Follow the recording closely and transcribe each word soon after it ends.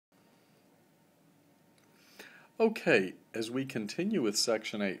Okay, as we continue with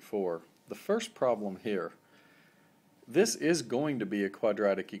section 8.4, the first problem here, this is going to be a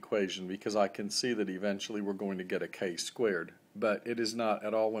quadratic equation because I can see that eventually we're going to get a k squared, but it is not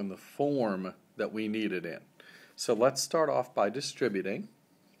at all in the form that we need it in. So let's start off by distributing.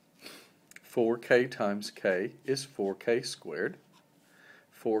 4k times k is 4k squared.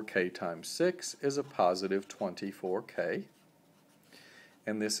 4k times 6 is a positive 24k,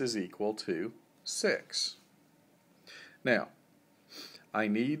 and this is equal to 6. Now, I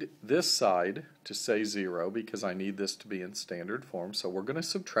need this side to say 0 because I need this to be in standard form, so we're going to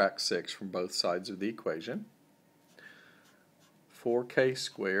subtract 6 from both sides of the equation. 4k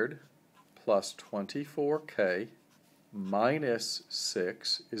squared plus 24k minus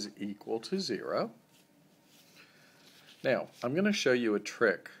 6 is equal to 0. Now, I'm going to show you a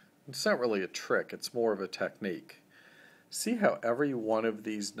trick. It's not really a trick, it's more of a technique. See how every one of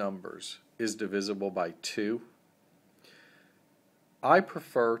these numbers is divisible by 2? I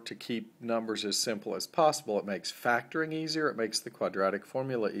prefer to keep numbers as simple as possible. It makes factoring easier, it makes the quadratic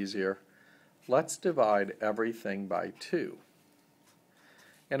formula easier. Let's divide everything by 2.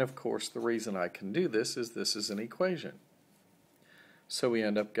 And of course, the reason I can do this is an equation. So we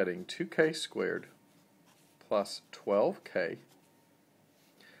end up getting 2k squared plus 12k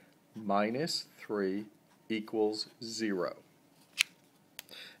minus 3 equals 0.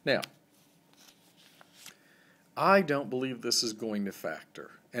 Now, I don't believe this is going to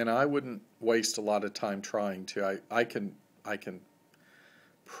factor, and I wouldn't waste a lot of time trying to. I can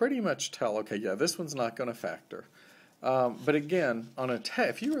pretty much tell, okay, yeah, this one's not going to factor. But again, on a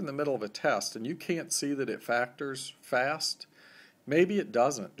if you're in the middle of a test and you can't see that it factors fast, maybe it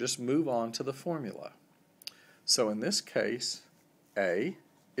doesn't. Just move on to the formula. So in this case, A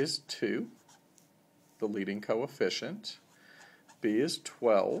is 2, the leading coefficient, B is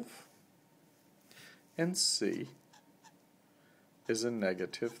 12, and C is a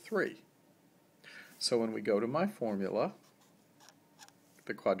negative 3. So when we go to my formula,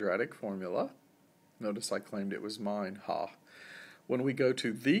 the quadratic formula, notice I claimed it was mine, When we go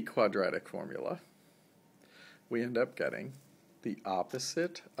to the quadratic formula, we end up getting the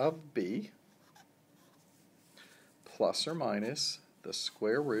opposite of B plus or minus the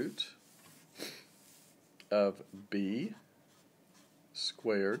square root of B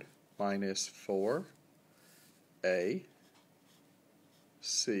squared minus 4AC,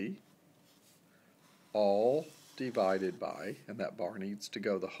 all divided by, and that bar needs to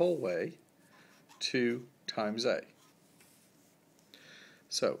go the whole way, 2 times A.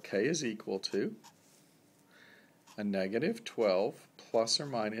 So K is equal to a negative 12 plus or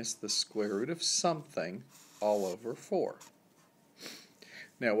minus the square root of something all over 4.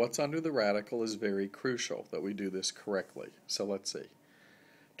 Now what's under the radical is very crucial that we do this correctly. So let's see.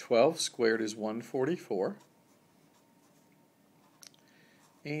 12 squared is 144,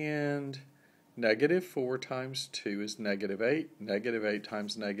 and negative 4 times 2 is negative 8. Negative 8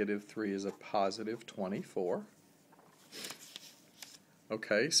 times negative 3 is a positive 24.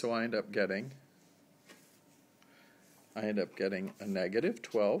 Okay, so I end up getting a negative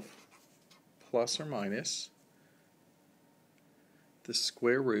 12 plus or minus the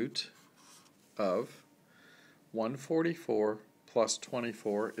square root of 144 plus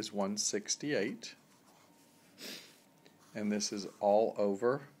 24 is 168. And this is all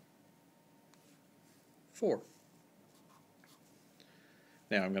over 4.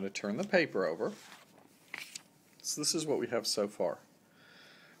 Now I'm going to turn the paper over. So this is what we have so far.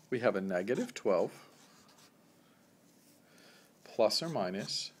 We have a negative 12 plus or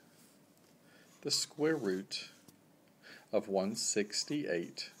minus the square root of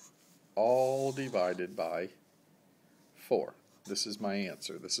 168, all divided by 4. This is my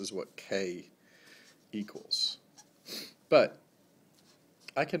answer. This is what K equals. But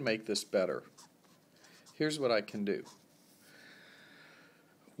I can make this better. Here's what I can do.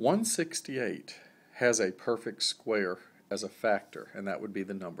 168 has a perfect square as a factor, and that would be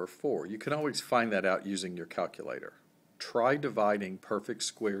the number 4. You can always find that out using your calculator. Try dividing perfect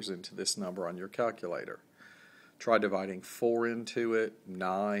squares into this number on your calculator. Try dividing 4 into it,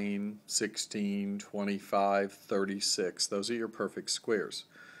 9, 16, 25, 36. Those are your perfect squares.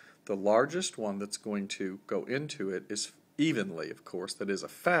 The largest one that's going to go into it is evenly, of course, that is a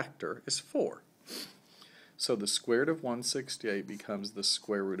factor, is 4. So the square root of 168 becomes the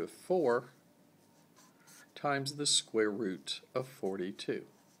square root of 4 times the square root of 42.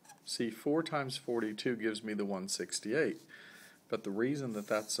 See, 4 times 42 gives me the 168, but the reason that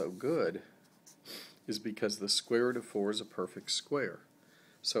that's so good is because the square root of 4 is a perfect square.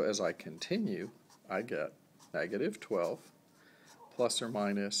 So as I continue, I get negative 12 plus or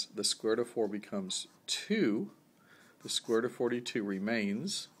minus the square root of 4 becomes 2 The square root of 42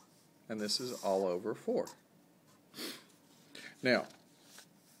 remains, and this is all over 4. Now,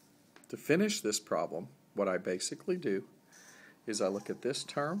 to finish this problem, what I basically do is I look at this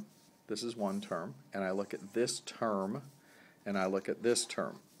term, this is one term, and I look at this term, and I look at this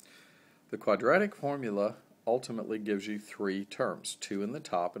term. The quadratic formula ultimately gives you 3 terms, 2 in the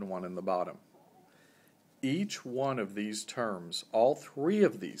top and 1 in the bottom. Each one of these terms, all 3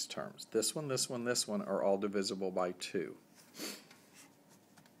 of these terms, this one, this one, this one, are all divisible by 2.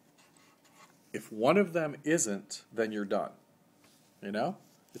 If one of them isn't, then you're done. You know?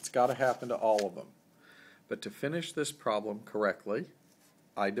 It's got to happen to all of them. But to finish this problem correctly,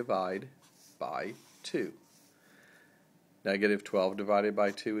 I divide by 2. Negative 12 divided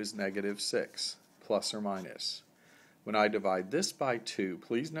by 2 is negative 6, plus or minus. When I divide this by 2,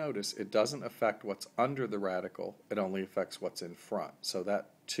 please notice it doesn't affect what's under the radical, it only affects what's in front. So that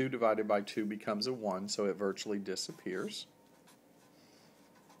 2 divided by 2 becomes a 1, so it virtually disappears.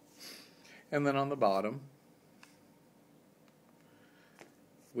 And then on the bottom,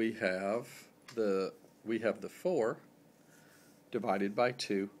 we have the 4 divided by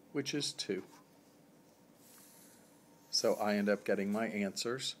 2, which is 2. So I end up getting my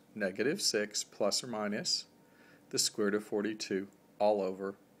answers, negative 6 plus or minus the square root of 42 all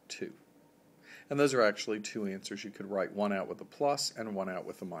over 2. And those are actually 2 answers. You could write one out with a plus and one out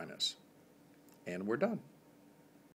with a minus. And we're done.